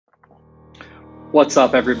What's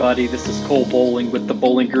up, everybody? This is Cole Bowling with the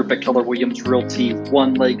Bowling Group at Keller Williams Realty,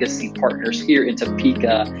 One Legacy Partners here in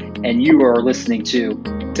Topeka, and you are listening to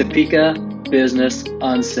Topeka Business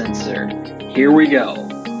Uncensored. Here we go.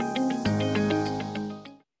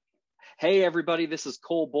 Hey, everybody, this is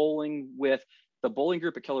Cole Bowling with the Bowling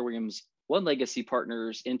Group at Keller Williams, One Legacy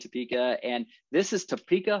Partners in Topeka, and this is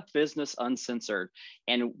Topeka Business Uncensored.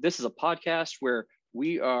 And this is a podcast where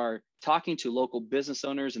we are talking to local business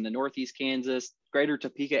owners in the Northeast Kansas, greater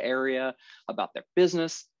Topeka area about their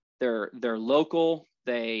business. They're local.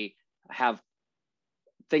 They have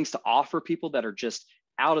things to offer people that are just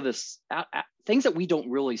out of this, things that we don't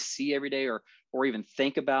really see every day or even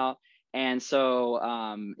think about. And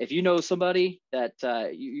so if you know somebody that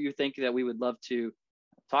you think that we would love to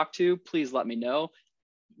talk to, please let me know.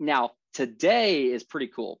 Now, today is pretty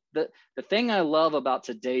cool. The thing I love about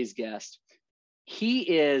today's guest, he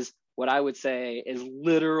is what I would say is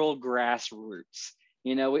literal grassroots.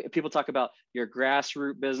 You know, people talk about your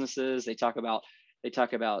grassroots businesses. They talk about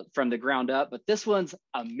from the ground up, but this one's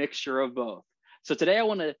a mixture of both. So today I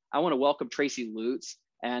want to welcome Tracy Lutz,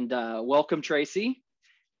 and welcome, Tracy.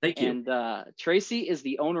 Thank you. And Tracy is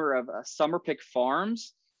the owner of Summer Pick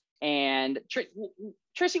Farms. And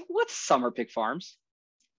Tracy, what's Summer Pick Farms?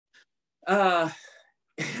 Well,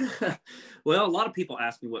 a lot of people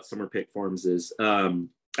ask me what Summer Pick Farms is.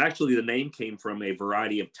 Actually, the name came from a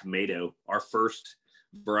variety of tomato, our first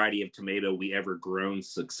variety of tomato we ever grown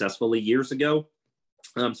successfully years ago.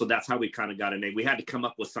 So that's how we kind of got a name. We had to come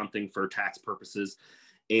up with something for tax purposes.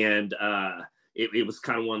 And it was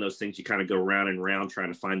kind of one of those things you kind of go round and round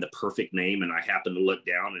trying to find the perfect name. And I happened to look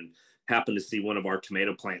down and happened to see one of our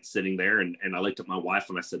tomato plants sitting there. And I looked at my wife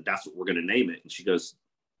and I said, "That's what we're going to name it." And she goes,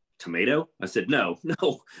 "Tomato?" I said, no,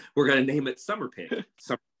 we're going to name it Summer Pick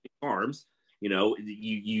Farms. You know,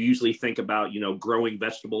 you usually think about, growing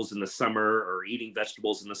vegetables in the summer or eating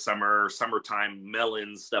vegetables in the summer, summertime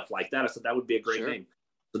melons, stuff like that. I said, that would be a great name.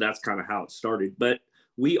 So that's kind of how it started. But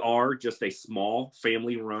we are just a small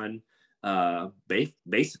family run,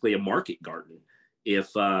 basically a market garden. If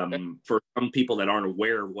for some people that aren't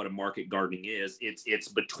aware of what a market gardening is, it's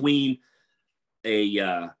between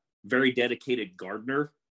a very dedicated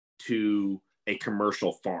gardener to a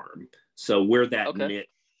commercial farm. So we're that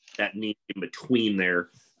niche in between there.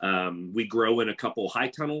 We grow in a couple high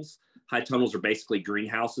tunnels. High tunnels are basically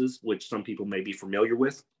greenhouses, which some people may be familiar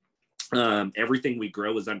with. Everything we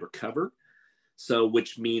grow is undercover. So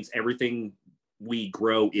which means everything we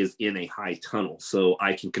grow is in a high tunnel. So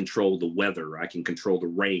I can control the weather. I can control the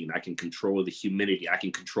rain. I can control the humidity. I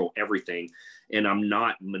can control everything. And I'm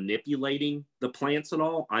not manipulating the plants at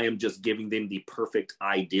all. I am just giving them the perfect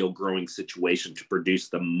ideal growing situation to produce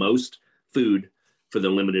the most food for the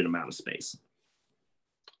limited amount of space.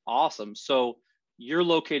 Awesome. So you're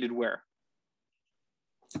located where?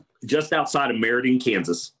 Just outside of Meriden,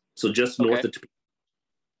 Kansas. So just north of Topeka.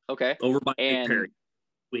 Okay. Over by Lake Perry,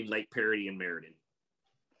 between Lake Perry and Meriden.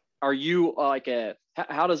 Are you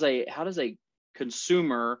how does a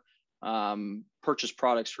consumer purchase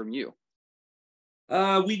products from you?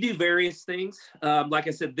 We do various things. Like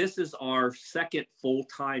I said, this is our second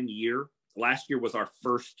full-time year. Last year was our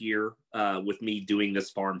first year with me doing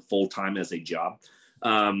this farm full-time as a job.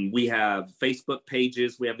 We have Facebook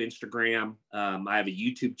pages. We have Instagram. I have a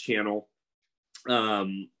YouTube channel. I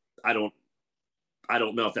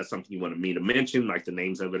don't know if that's something you want me to mention, like the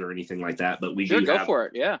names of it or anything like that, but we do go for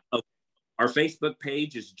it. Yeah. Our Facebook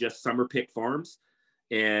page is just Summer Pick Farms,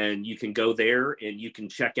 and you can go there and you can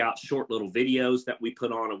check out short little videos that we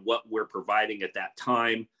put on of what we're providing at that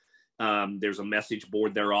time. There's a message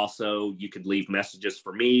board there also. You could leave messages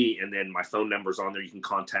for me, and then my phone number's on there. You can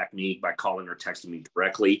contact me by calling or texting me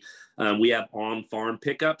directly. We have on-farm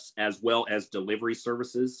pickups as well as delivery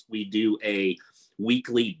services. We do a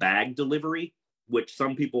weekly bag delivery, which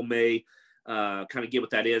some people may kind of get what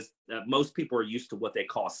that is. Most people are used to what they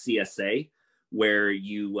call CSA, where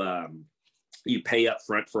you pay up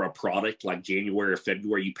front for a product like January or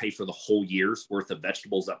February. You pay for the whole year's worth of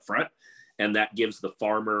vegetables up front. And that gives the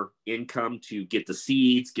farmer income to get the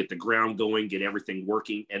seeds, get the ground going, get everything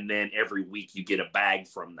working. And then every week you get a bag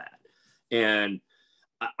from that. And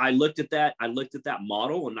I looked at that. I looked at that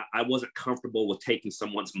model, and I wasn't comfortable with taking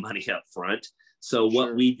someone's money up front. So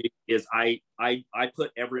what we did is I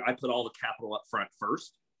put all the capital up front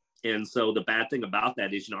first. And so the bad thing about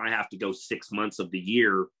that is, I have to go 6 months of the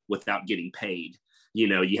year without getting paid.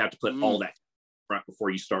 You have to put all that front before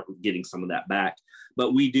you start getting some of that back.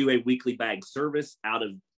 But we do a weekly bag service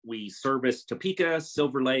we service Topeka,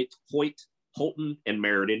 Silver Lake, Hoyt, Holton, and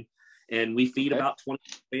Meriden. And we feed about 20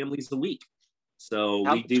 families a week.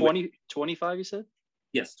 So we do 25, you said?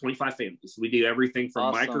 Yes, 25 families. We do everything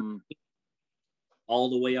from micro Awesome. all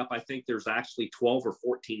the way up. I think there's actually 12 or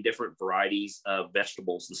 14 different varieties of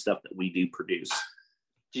vegetables and stuff that we do produce.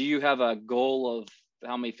 Do you have a goal of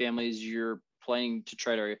how many families you're planning to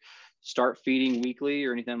try to start feeding weekly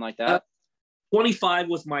or anything like that? 25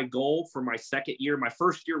 was my goal for my second year. My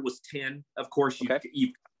first year was 10. Of course,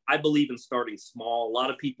 I believe in starting small. A lot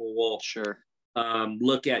of people will Sure.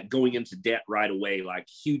 look at going into debt right away, like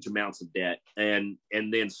huge amounts of debt, and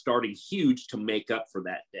then starting huge to make up for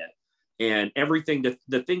that debt. And everything,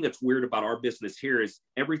 the thing that's weird about our business here is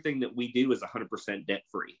everything that we do is 100% debt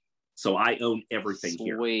free. So I own everything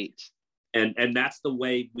here. Sweet. And that's the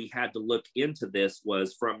way we had to look into this,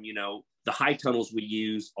 was from, the high tunnels we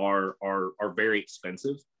use are very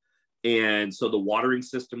expensive. And so the watering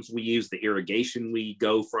systems we use, the irrigation we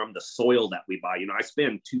go from, the soil that we buy, I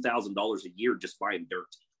spend $2,000 a year just buying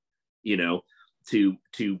dirt,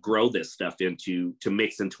 to grow this stuff to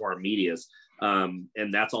mix into our medias.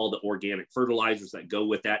 And that's all the organic fertilizers that go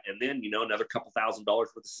with that. And then, another couple $1,000s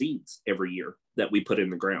worth of seeds every year that we put in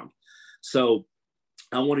the ground. So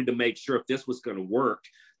I wanted to make sure if this was going to work,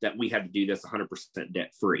 that we had to do this 100%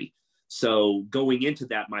 debt free. So going into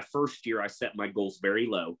that, my first year, I set my goals very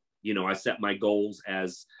low. I set my goals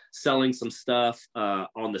as selling some stuff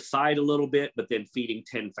on the side a little bit, but then feeding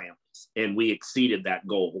 10 families. And we exceeded that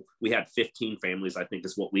goal. We had 15 families, I think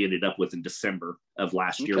is what we ended up with in December of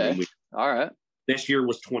last year. Okay. All right. This year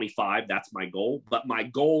was 25. That's my goal. But my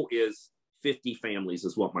goal is 50 families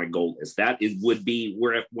is what my goal is. Would be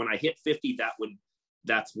where when I hit 50,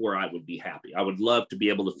 that's where I would be happy. I would love to be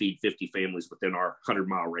able to feed 50 families within our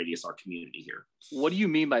 100-mile radius, our community here. What do you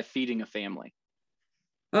mean by feeding a family?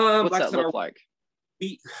 What's that look like?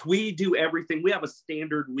 We do everything. We have a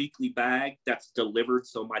standard weekly bag that's delivered.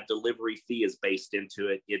 So my delivery fee is based into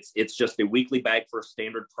it. It's just a weekly bag for a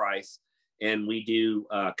standard price. And we do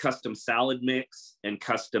custom salad mix and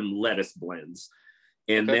custom lettuce blends.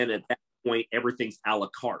 And then at that point, everything's a la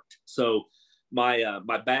carte. So my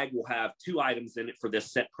bag will have 2 items in it for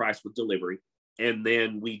this set price with delivery. And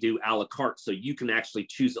then we do a la carte. So you can actually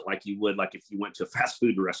choose it like you would, like if you went to a fast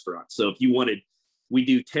food restaurant. So if you wanted, we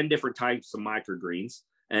do 10 different types of microgreens.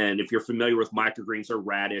 And if you're familiar with microgreens, are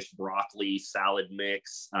radish, broccoli, salad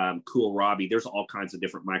mix, kohlrabi. There's all kinds of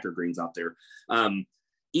different microgreens out there.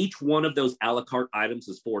 Each one of those a la carte items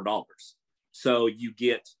is $4. So you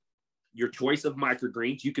get your choice of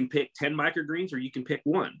microgreens. You can pick 10 microgreens or you can pick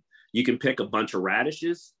 1. You can pick a bunch of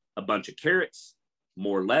radishes, a bunch of carrots,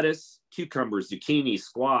 more lettuce, cucumbers, zucchini,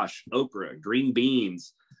 squash, okra, green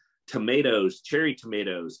beans, tomatoes, cherry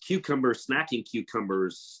tomatoes, cucumbers, snacking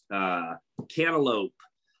cucumbers, cantaloupe,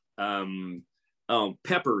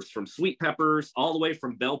 peppers, from sweet peppers all the way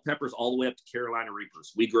from bell peppers all the way up to Carolina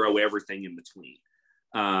Reapers. We grow everything in between.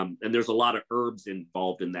 And there's a lot of herbs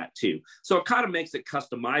involved in that too. So it kind of makes it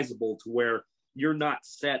customizable to where you're not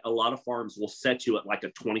set. A lot of farms will set you at like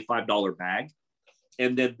a $25 bag.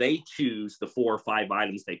 And then they choose the 4 or 5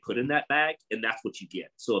 items they put in that bag, and that's what you get.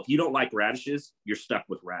 So if you don't like radishes, you're stuck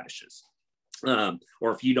with radishes.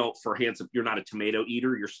 Or if you don't, if you're not a tomato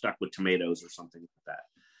eater, you're stuck with tomatoes or something like that.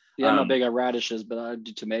 Yeah, I'm not big on radishes, but I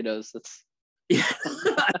do tomatoes. That's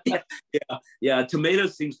yeah.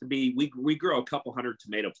 Tomatoes seems to be, we grow a couple hundred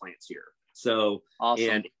tomato plants here. So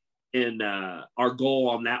awesome. And our goal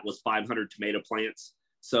on that was 500 tomato plants.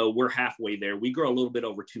 So we're halfway there. We grow a little bit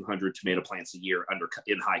over 200 tomato plants a year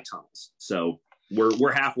in high tunnels. So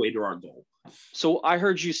we're halfway to our goal. So I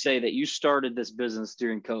heard you say that you started this business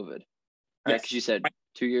during COVID, right? Yes. Because you said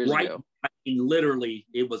 2 years ago. I mean, literally,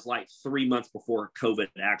 it was like 3 months before COVID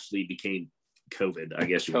actually became COVID, I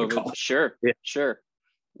guess you would call it. Sure, yeah. Sure.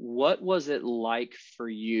 What was it like for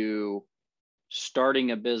you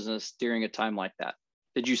starting a business during a time like that?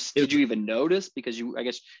 Did you even notice? Because I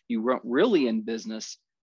guess you weren't really in business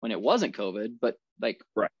when it wasn't COVID, but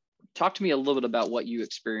talk to me a little bit about what you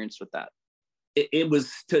experienced with that. It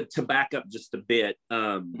was to back up just a bit.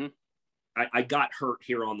 I got hurt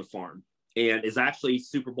here on the farm, and it's actually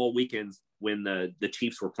Super Bowl weekends when the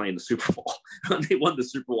Chiefs were playing the Super Bowl. When they won the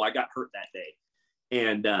Super Bowl, I got hurt that day,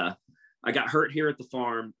 and I got hurt here at the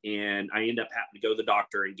farm, and I ended up having to go to the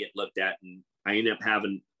doctor and get looked at, and I ended up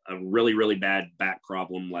having a really, really bad back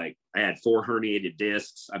problem. Like I had 4 herniated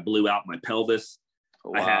discs. I blew out my pelvis.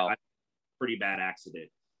 Wow. I had a pretty bad accident.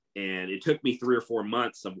 And it took me 3 or 4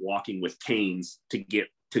 months of walking with canes to get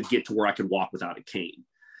to where I could walk without a cane.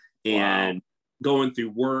 And going through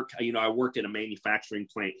work, I worked at a manufacturing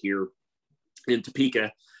plant here in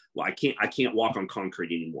Topeka. Well, I can't walk on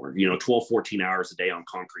concrete anymore. 12, 14 hours a day on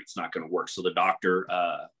concrete's not going to work. So the doctor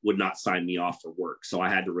would not sign me off for work. So I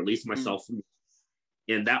had to release myself from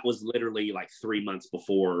And that was literally like 3 months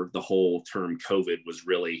before the whole term COVID was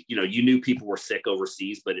really, you knew people were sick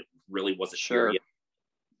overseas, but it really wasn't here yet.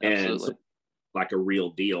 Absolutely. And so, like a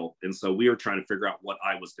real deal. And so we were trying to figure out what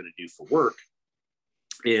I was going to do for work.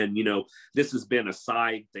 And, this has been a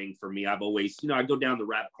side thing for me. I've always, I go down the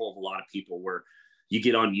rabbit hole of a lot of people where you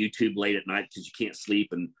get on YouTube late at night because you can't sleep.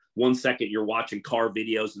 And one second you're watching car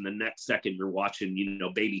videos and the next second you're watching,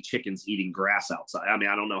 baby chickens eating grass outside. I mean,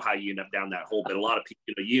 I don't know how you end up down that hole, but a lot of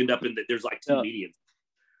people, you end up in there's like two medians.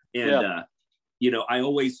 And,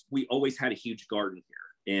 we always had a huge garden here.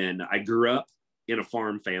 And I grew up in a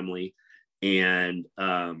farm family. And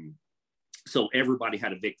so everybody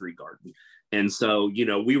had a victory garden. And so,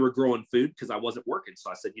 we were growing food because I wasn't working.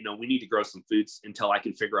 So I said, we need to grow some foods until I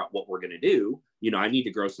can figure out what we're going to do. I need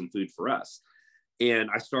to grow some food for us. And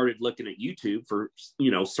I started looking at YouTube for,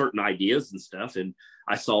 certain ideas and stuff. And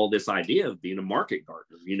I saw this idea of being a market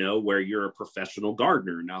gardener, where you're a professional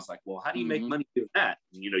gardener. And I was like, well, how do you make money doing that?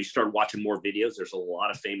 And, you started watching more videos. There's a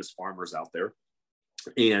lot of famous farmers out there.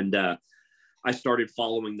 And I started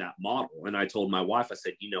following that model. And I told my wife, I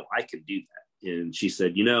said, I can do that. And she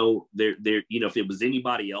said, if it was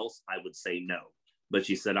anybody else, I would say no. But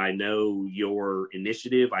she said, I know your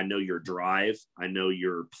initiative. I know your drive. I know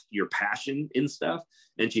your passion and stuff.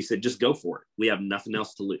 And she said, just go for it. We have nothing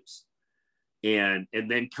else to lose. And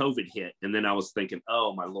then COVID hit. And then I was thinking,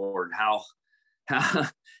 oh my Lord, how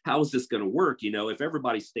is this going to work? If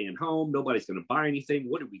everybody's staying home, nobody's going to buy anything.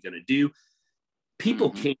 What are we going to do?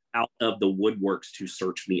 People came out of the woodworks to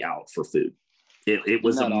search me out for food. It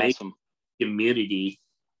was amazing. Awesome. Community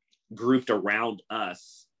grouped around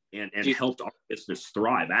us and helped our business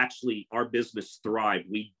thrive. Actually, our business thrived.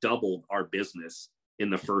 We doubled our business in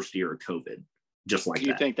the first year of COVID, just like that. Do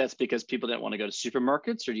you think that's because people didn't want to go to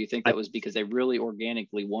supermarkets, or do you think that was because they really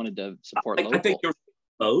organically wanted to support local? I think there's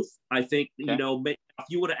both. I think, if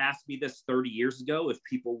you would have asked me this 30 years ago, if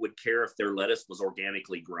people would care if their lettuce was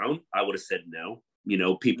organically grown, I would have said no.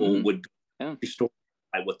 People would store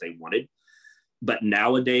what they wanted. But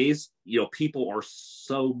nowadays, people are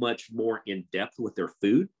so much more in depth with their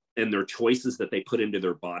food and their choices that they put into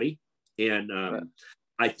their body. And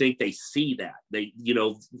I think they see that. They,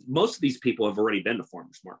 most of these people have already been to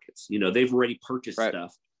farmers markets. They've already purchased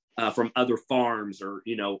stuff from other farms or,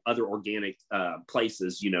 other organic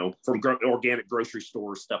places, from organic grocery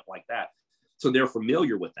stores, stuff like that. So they're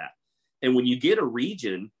familiar with that. And when you get a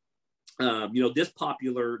region, this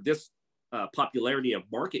popularity of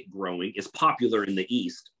market growing is popular in the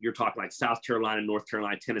East. You're talking like South Carolina, North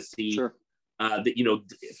Carolina, Tennessee. Sure.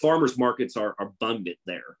 Farmers markets are abundant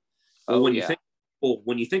there. Well, when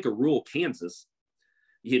you think of rural Kansas,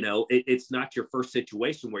 it's not your first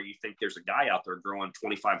situation where you think there's a guy out there growing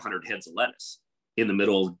 2,500 heads of lettuce in the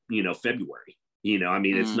middle of, February.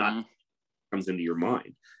 It's not comes into your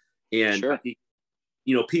mind. And sure.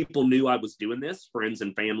 People knew I was doing this, friends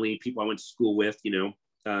and family, people I went to school with,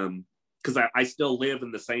 because I still live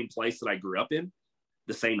in the same place that I grew up in,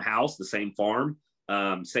 the same house, the same farm,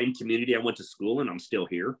 same community I went to school in. I'm still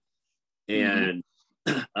here. And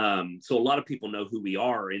so a lot of people know who we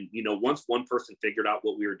are. And, once one person figured out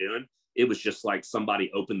what we were doing, it was just like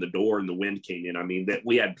somebody opened the door and the wind came in. That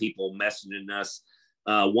we had people messaging us,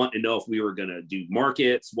 wanting to know if we were going to do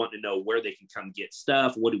markets, wanting to know where they can come get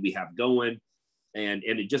stuff. What do we have going? And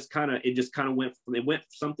it just kind of went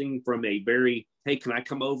something from a very, hey, can I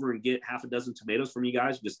come over and get half a dozen tomatoes from you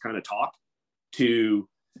guys? Just kind of talk to,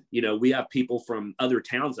 we have people from other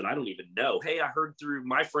towns that I don't even know. Hey, I heard through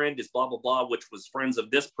my friend is blah, blah, blah, which was friends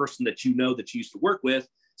of this person that that you used to work with,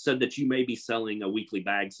 said that you may be selling a weekly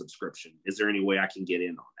bag subscription. Is there any way I can get in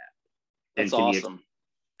on that? That's awesome.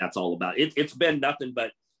 That's all about it. It's been nothing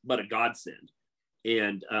but a godsend.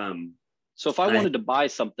 And, so if I wanted to buy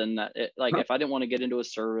something that if I didn't want to get into a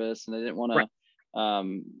service and I didn't want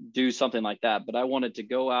to do something like that, but I wanted to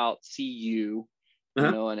go out, see you,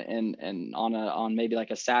 and on maybe like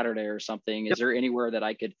a Saturday or something, is there anywhere that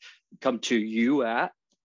I could come to you at?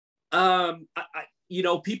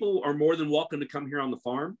 People are more than welcome to come here on the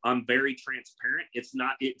farm. I'm very transparent. It's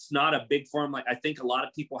not a big farm. Like I think a lot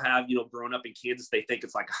of people have, growing up in Kansas, they think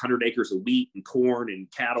it's like 100 acres of wheat and corn and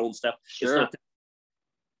cattle and stuff. Sure. It's not that.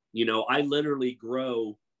 I literally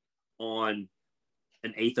grow on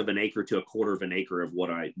 1/8 of an acre to 1/4 of an acre of what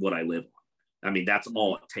I live on. That's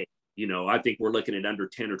all it takes. I think we're looking at under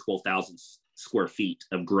 10 or 12,000 square feet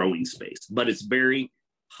of growing space, but it's very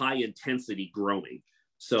high intensity growing.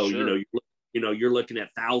 So, sure. You're looking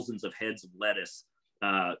at thousands of heads of lettuce,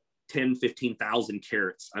 10, 15,000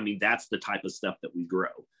 carrots. That's the type of stuff that we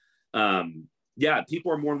grow. yeah,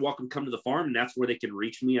 people are more than welcome to come to the farm, and that's where they can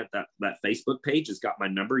reach me at that Facebook page. It's got my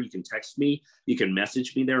number. You can text me, you can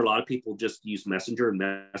message me there. A lot of people just use Messenger and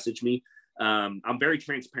message me. I'm very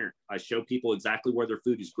transparent. I show people exactly where their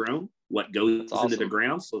food is grown, what goes into the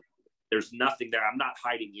ground. So there's nothing there. I'm not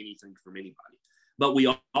hiding anything from anybody. But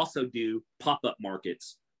we also do pop-up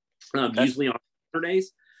markets. Usually on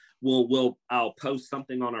Saturdays, I'll post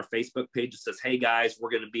something on our Facebook page that says, "Hey guys,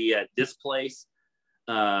 we're going to be at this place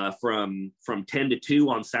from 10 to 2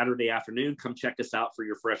 on Saturday afternoon. Come check us out for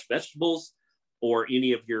your fresh vegetables or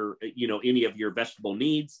any of your vegetable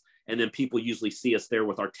needs." And then people usually see us there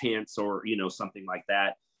with our tents or, something like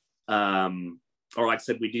that. Or like I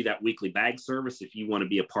said, we do that weekly bag service. If you want to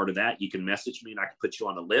be a part of that, you can message me and I can put you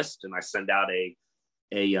on a list, and I send out a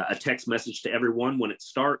text message to everyone when it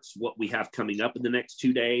starts, what we have coming up in the next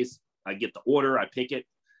 2 days. I get the order, I pick it,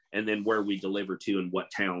 and then where we deliver to and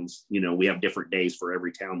what towns. We have different days for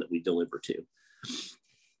every town that we deliver to.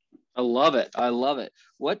 I love it. I love it.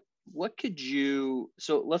 What could you,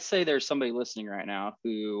 so let's say there's somebody listening right now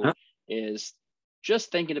who is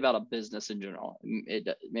just thinking about a business in general.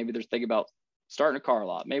 Maybe they're thinking about starting a car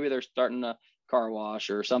lot. Maybe they're starting a car wash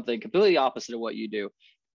or something completely opposite of what you do.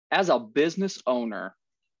 As a business owner,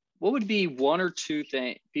 what would be one or two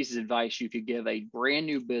pieces of advice you could give a brand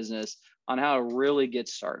new business on how to really get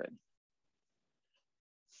started?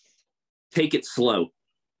 Take it slow.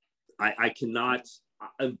 I cannot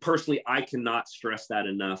stress that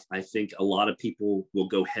enough. I think a lot of people will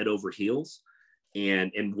go head over heels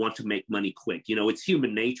and want to make money quick. It's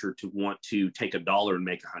human nature to want to take $1 and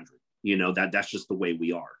make 100. That's just the way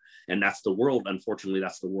we are. And that's the world. Unfortunately,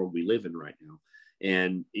 that's the world we live in right now.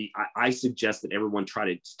 And I suggest that everyone try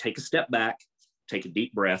to take a step back, take a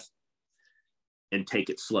deep breath, and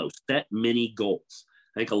take it slow. Set many goals.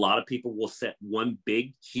 I think a lot of people will set one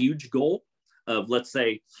big, huge goal of, let's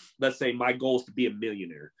say my goal is to be a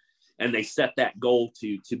millionaire. And they set that goal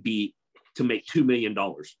to make $2 million.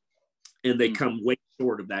 And they come way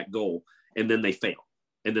short of that goal. And then they fail.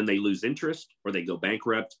 And then they lose interest or they go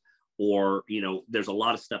bankrupt. Or, there's a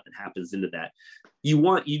lot of stuff that happens into that. You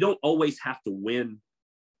don't always have to win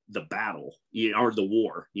the battle or the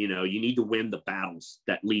war. You need to win the battles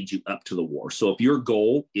that lead you up to the war. So if your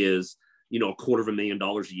goal is,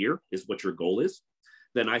 $250,000 a year is what your goal is,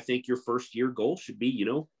 then I think your first year goal should be,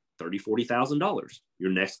 $30,000-$40,000.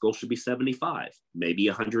 Your next goal should be 75, maybe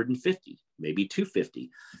 150, maybe 250.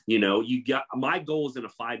 My goal is in a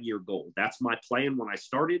 5-year goal. That's my plan when I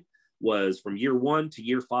started. Was from year 1 to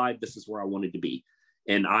year 5, this is where I wanted to be.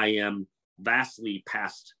 And I am vastly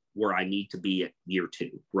past where I need to be at year 2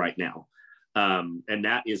 right now. And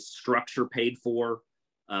that is structure paid for.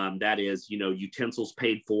 That is, utensils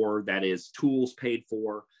paid for. That is tools paid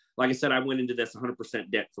for. Like I said, I went into this 100%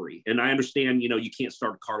 debt free. And I understand, you can't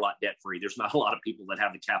start a car lot debt free. There's not a lot of people that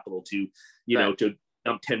have the capital to, to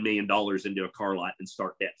dump $10 million into a car lot and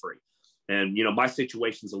start debt free. And, my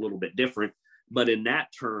situation is a little bit different. But in that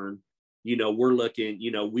turn, we looked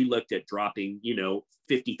at dropping,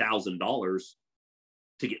 $50,000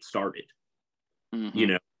 to get started,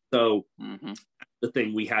 So the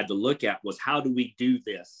thing we had to look at was, how do we do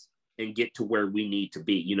this and get to where we need to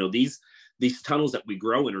be? These tunnels that we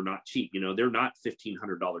grow in are not cheap. They're not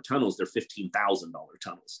 $1,500 tunnels. They're $15,000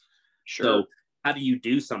 tunnels. Sure. So how do you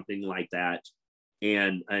do something like that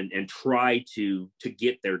and try to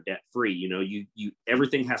get there debt free? You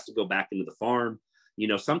everything has to go back into the farm.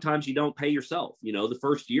 Sometimes you don't pay yourself, the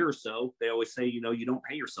first year or so. They always say, you don't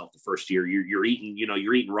pay yourself the first year. You're eating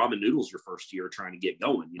ramen noodles your first year trying to get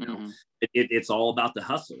going. It's all about the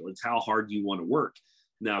hustle. It's how hard you want to work.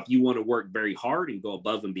 Now, if you want to work very hard and go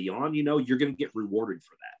above and beyond, you're going to get rewarded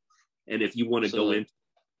for that. And if you want to go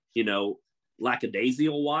into,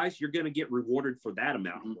 lackadaisical wise, you're going to get rewarded for that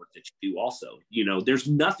amount of work that you do also. There's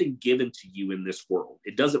nothing given to you in this world.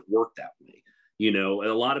 It doesn't work that way.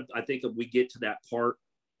 I think if we get to that part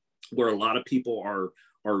where a lot of people are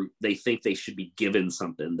they think they should be given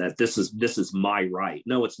something, that this is my right.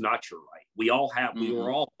 No, it's not your right. We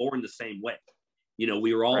were all born the same way.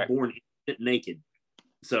 We were all born naked.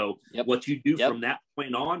 So what you do from that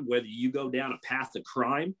point on, whether you go down a path of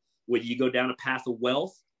crime, whether you go down a path of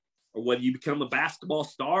wealth, or whether you become a basketball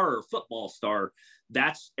star or a football star,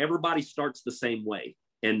 everybody starts the same way.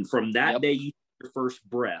 And from that day you take your first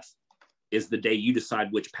breath is the day you decide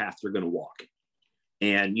which path you're going to walk.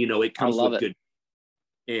 And, it comes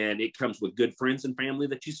with good friends and family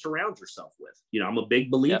that you surround yourself with. I'm a big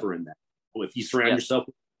believer in that. If you surround yourself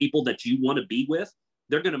with people that you want to be with,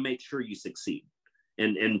 they're going to make sure you succeed.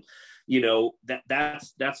 And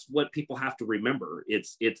that's what people have to remember.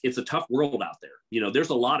 It's a tough world out there. There's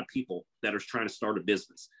a lot of people that are trying to start a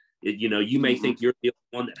business. You may think you're the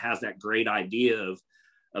one that has that great idea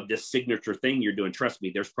of this signature thing you're doing. Trust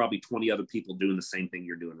me, there's probably 20 other people doing the same thing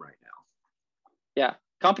you're doing right now. Yeah.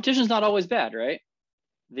 Competition's not always bad, right?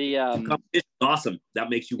 The competition is awesome. That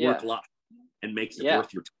makes you work a lot and makes it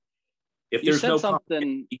worth your time. If there's no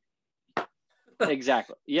something,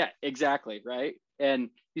 exactly. Yeah, exactly. Right. And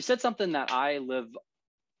you said something that lives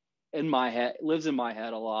in my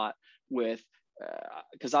head a lot with,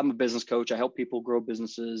 because I'm a business coach. I help people grow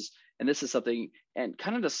businesses. And this is something, and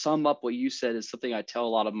kind of to sum up what you said, is something I tell a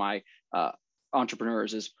lot of my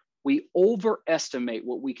entrepreneurs is, we overestimate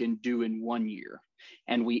what we can do in 1 year,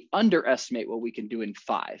 and we underestimate what we can do in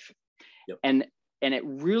 5. Yep. And it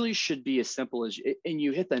really should be as simple as, and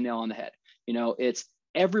you hit the nail on the head. It's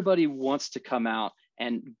everybody wants to come out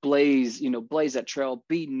and blaze that trail,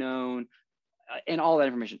 be known, and all that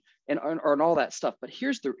information and all that stuff. But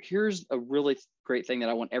here's a really great thing that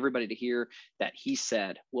I want everybody to hear that he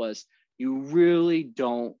said was, you really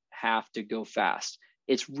don't have to go fast.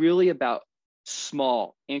 It's really about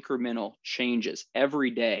small incremental changes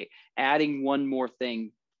every day, adding one more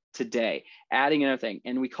thing today, adding another thing.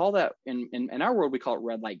 And we call that in our world, we call it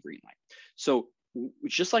red light, green light. So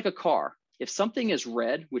just like a car, if something is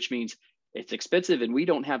red, which means it's expensive and we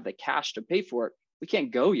don't have the cash to pay for it, we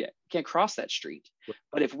can't go yet. We can't cross that street.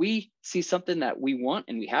 But if we see something that we want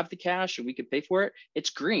and we have the cash and we can pay for it,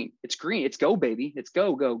 it's green. It's green. It's go, baby. It's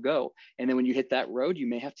go, go, go. And then when you hit that road, you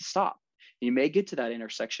may have to stop. You may get to that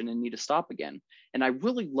intersection and need to stop again. And I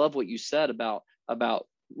really love what you said about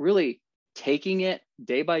really taking it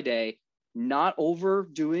day by day, not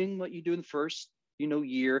overdoing what you do in the first,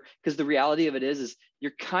 year. Because the reality of it is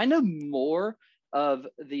you're kind of more of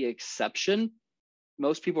the exception.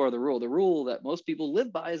 Most people are the rule. The rule that most people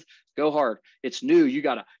live by is go hard. It's new. You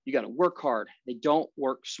gotta work hard. They don't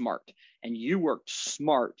work smart. And you work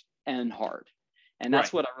smart and hard. And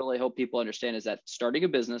that's what I really hope people understand, is that starting a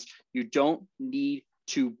business, you don't need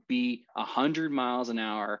to be 100 miles an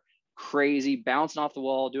hour, crazy, bouncing off the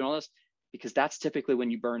wall, doing all this, because that's typically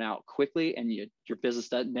when you burn out quickly and your business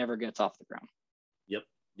never gets off the ground.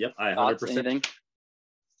 Yep. I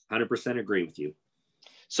 100% agree with you.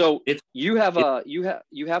 So you have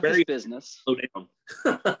this business. Slow down.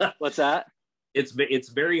 What's that? It's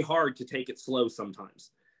very hard to take it slow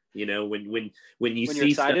sometimes. When you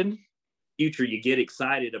see excited. Future, you get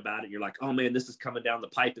excited about it. You're like, oh man, this is coming down the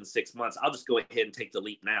pipe in 6 months. I'll just go ahead and take the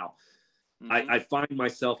leap now. I find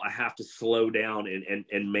myself, I have to slow down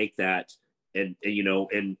and make that. And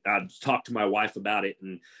I talk to my wife about it,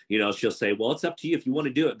 and she'll say, well, it's up to you. If you want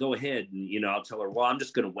to do it, go ahead. And I'll tell her, well, I'm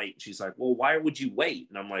just going to wait. And she's like, well, why would you wait?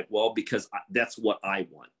 And I'm like, well, because that's what I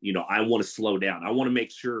want. I want to slow down. I want to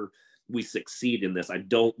make sure we succeed in this. I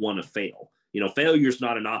don't want to fail. Failure is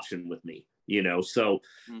not an option with me. So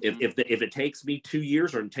if it takes me 2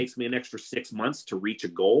 years, or it takes me an extra 6 months to reach a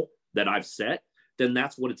goal that I've set, then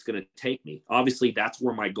that's what it's going to take me. Obviously, that's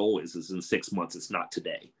where my goal is in 6 months. It's not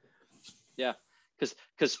today. Yeah,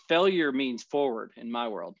 because failure means forward in my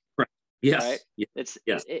world. Right. Yes. Right? Yes.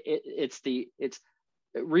 It's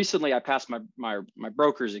recently I passed my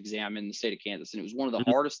broker's exam in the state of Kansas, and it was one of the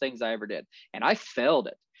hardest things I ever did. And I failed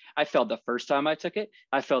it. I failed the first time I took it.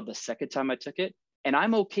 I failed the second time I took it. And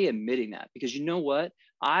I'm okay admitting that, because you know what?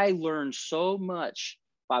 I learned so much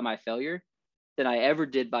by my failure than I ever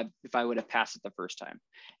did if I would have passed it the first time.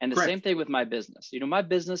 And the Correct. same thing with my business. My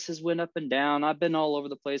business has went up and down. I've been all over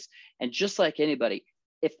the place. And just like anybody,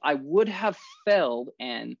 if I would have failed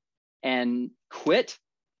and quit,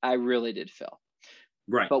 I really did fail.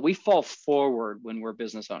 Right. But we fall forward when we're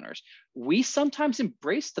business owners. We sometimes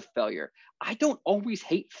embrace the failure. I don't always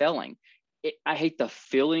hate failing. I hate the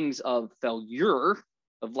feelings of failure,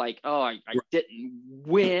 of like, oh, I didn't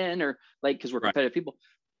win, or like, because we're competitive people.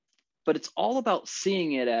 But it's all about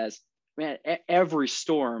seeing it as, man, every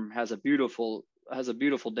storm has a beautiful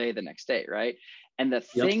day the next day, right? And the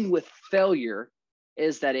thing with failure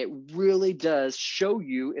is that it really does show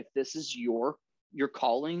you if this is your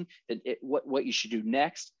calling, what you should do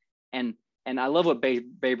next. And I love what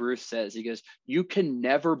Babe Ruth says. He goes, you can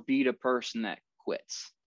never beat a person that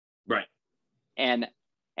quits. Right. And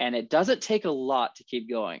it doesn't take a lot to keep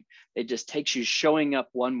going. It just takes you showing up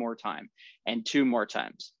one more time and 2 more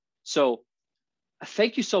times. So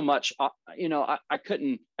thank you so much. I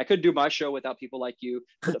couldn't do my show without people like you.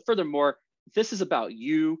 But furthermore, this is about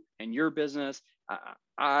you and your business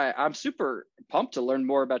I'm super pumped to learn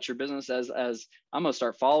more about your business as I'm gonna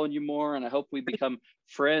start following you more, and I hope we become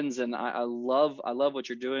friends. And I love what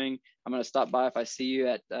you're doing. I'm gonna stop by if I see you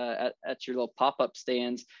at your little pop-up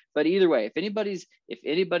stands. But either way, if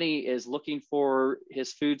anybody is looking for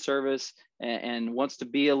his food service and wants to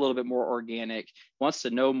be a little bit more organic, wants to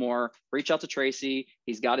know more, reach out to Tracy.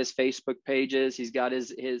 He's got his Facebook pages. He's got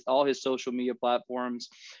his all his social media platforms.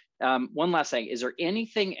 One last thing, is there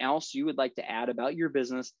anything else you would like to add about your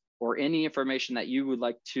business or any information that you would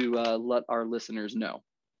like to let our listeners know?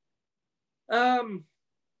 I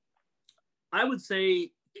would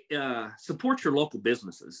say support your local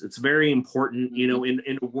businesses. It's very important, you know,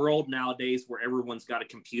 in a world nowadays where everyone's got a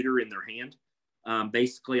computer in their hand.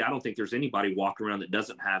 Basically, I don't think there's anybody walking around that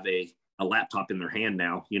doesn't have a laptop in their hand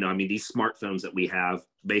now. You know, I mean, these smartphones that we have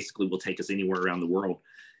basically will take us anywhere around the world.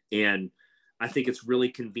 And I think it's really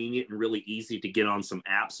convenient and really easy to get on some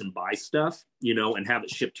apps and buy stuff, you know, and have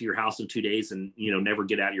it shipped to your house in 2 days and, you know, never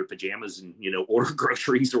get out of your pajamas and, you know, order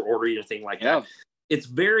groceries or order anything like that. It's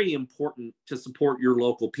very important to support your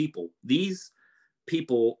local people. These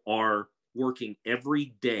people are working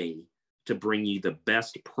every day to bring you the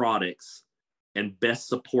best products and best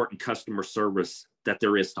support and customer service that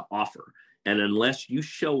there is to offer. And unless you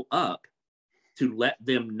show up to let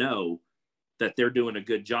them know that they're doing a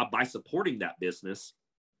good job by supporting that business,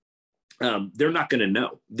 they're not going to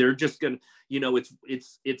know. They're just going to, you know,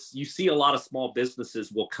 it's, you see a lot of small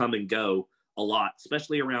businesses will come and go a lot,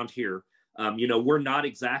 especially around here. You know, we're not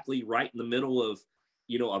exactly right in the middle of,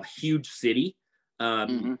 you know, a huge city.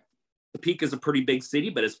 Topeka is a pretty big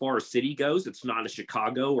city, but as far as city goes, it's not a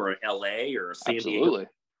Chicago or a LA or a San Diego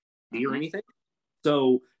or anything.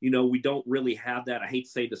 So, you know, we don't really have that. I hate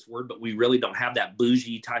to say this word, but we really don't have that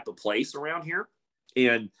bougie type of place around here.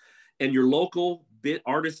 And your local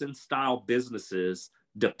artisan style businesses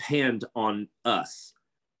depend on us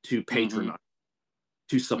to patronize,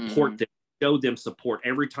 to support them, show them support.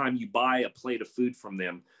 Every time you buy a plate of food from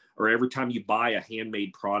them, or every time you buy a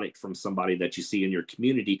handmade product from somebody that you see in your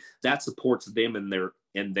community, that supports them and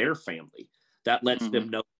their family. That lets them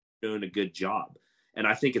know you're doing a good job. And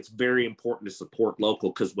I think it's very important to support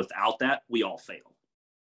local, because without that, we all fail.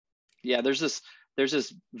 Yeah, there's this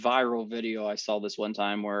viral video I saw this one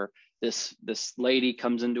time where this lady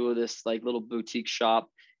comes into this like little boutique shop,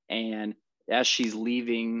 and as she's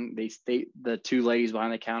leaving, the two ladies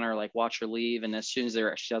behind the counter like watch her leave, and as soon as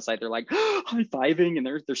she's outside, they're like high-fiving, and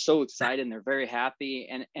they're so excited and they're very happy,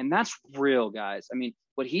 and that's real, guys. I mean,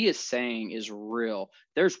 what he is saying is real.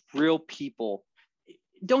 There's real people.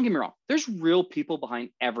 Don't get me wrong. There's real people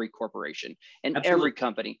behind every corporation and every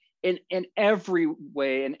company in every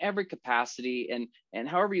way, in every capacity, and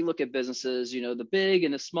however you look at businesses, you know, the big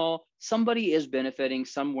and the small, somebody is benefiting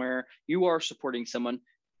somewhere. You are supporting someone.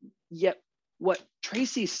 Yet what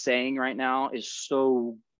Tracy's saying right now is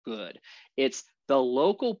so good. It's the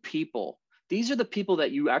local people. These are the people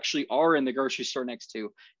that you actually are in the grocery store next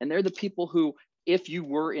to. And they're the people who, if you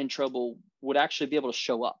were in trouble, would actually be able to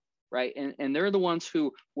show up. Right. And they're the ones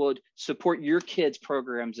who would support your kids'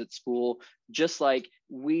 programs at school, just like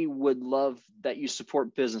we would love that you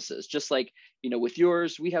support businesses, just like, you know, with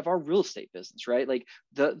yours, we have our real estate business, right? Like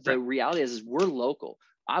the reality is we're local.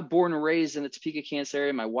 I'm born and raised in the Topeka, Kansas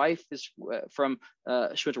area. My wife is from,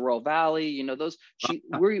 she went to Royal Valley, you know,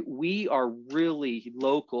 we are really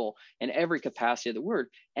local in every capacity of the word.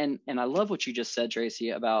 And I love what you just said,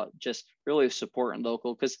 Tracy, about just really supporting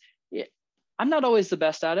local, because I'm not always the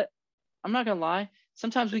best at it. I'm not going to lie.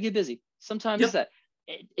 Sometimes we get busy. Sometimes that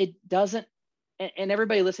it doesn't. And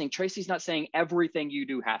everybody listening, Tracy's not saying everything you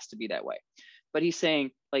do has to be that way, but he's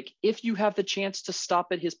saying, like, if you have the chance to stop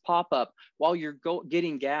at his pop-up while you're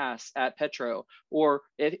getting gas at Petro, or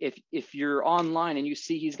if you're online and you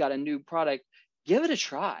see he's got a new product, give it a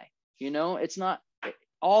try. You know, it's not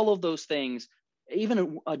all of those things.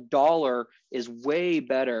 Even a dollar is way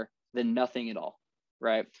better than nothing at all.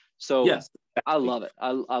 Right. So yes, I love it.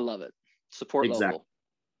 I love it. Support local.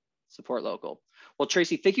 Support local. Well,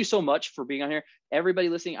 Tracy, thank you so much for being on here. Everybody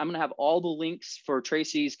listening, I'm going to have all the links for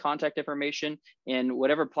Tracy's contact information in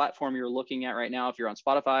whatever platform you're looking at right now. If you're on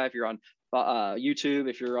Spotify, if you're on YouTube,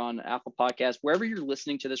 if you're on Apple Podcasts, wherever you're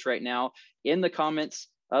listening to this right now, in the comments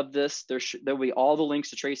of this, there'll be all the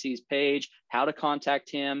links to Tracy's page, how to contact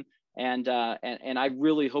him. And I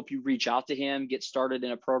really hope you reach out to him, get started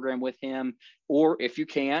in a program with him, or if you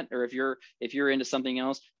can't, or if you're into something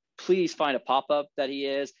else, please find a pop-up that he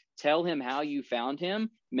is, tell him how you found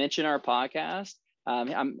him, mention our podcast,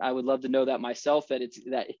 I would love to know that myself,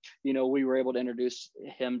 that we were able to introduce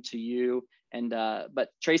him to you. And but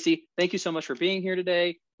Tracy, thank you so much for being here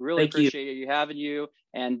today. Really appreciate you having you.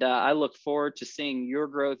 And I look forward to seeing your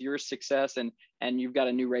growth, your success, and you've got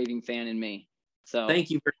a new raving fan in me. So thank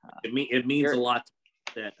you. It means a lot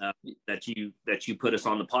that you put us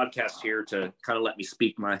on the podcast here to kind of let me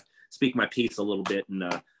speak my piece a little bit. And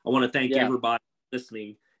I want to thank everybody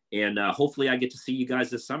listening. And hopefully I get to see you guys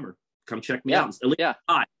this summer. Come check me out.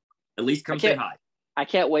 At least come say hi. I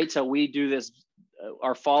can't wait till we do this,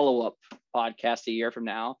 our follow-up podcast a year from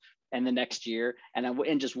now and the next year,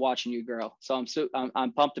 and just watching you grow. So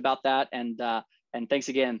I'm pumped about that. And thanks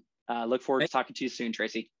again. Look forward to talking to you soon,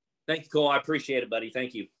 Tracy. Thank you, Cole. I appreciate it, buddy.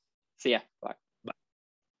 Thank you. See ya. Bye. Bye.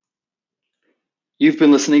 You've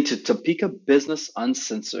been listening to Topeka Business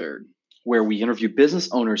Uncensored, where we interview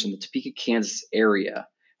business owners in the Topeka, Kansas area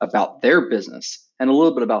about their business and a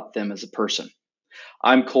little bit about them as a person.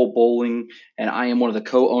 I'm Cole Bowling, and I am one of the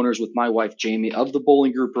co-owners with my wife, Jamie, of the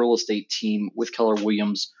Bowling Group real estate team with Keller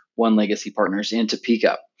Williams One Legacy Partners in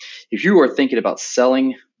Topeka. If you are thinking about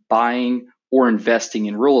selling, buying, or investing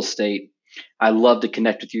in real estate, I'd love to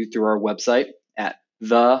connect with you through our website at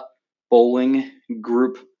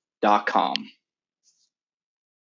thebowlinggroup.com.